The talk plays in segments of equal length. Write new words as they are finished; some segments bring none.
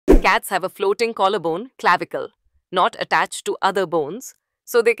Cats have a floating collarbone, clavicle, not attached to other bones,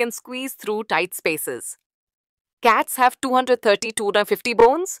 so they can squeeze through tight spaces. Cats have 230 to 250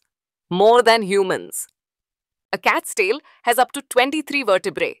 bones, more than humans. A cat's tail has up to 23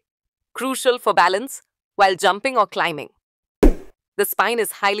 vertebrae, crucial for balance while jumping or climbing. The spine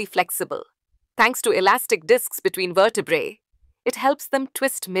is highly flexible. Thanks to elastic discs between vertebrae, it helps them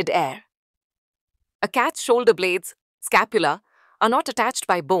twist mid-air. A cat's shoulder blades, scapula, are not attached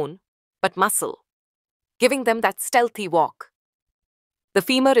by bone, but muscle, giving them that stealthy walk. The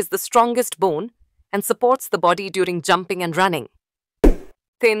femur is the strongest bone and supports the body during jumping and running.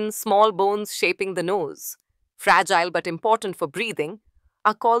 Thin, small bones shaping the nose, fragile but important for breathing,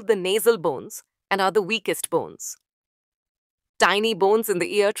 are called the nasal bones and are the weakest bones. Tiny bones in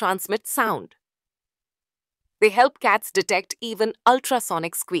the ear transmit sound. They help cats detect even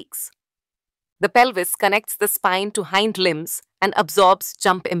ultrasonic squeaks. The pelvis connects the spine to hind limbs and absorbs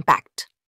jump impact.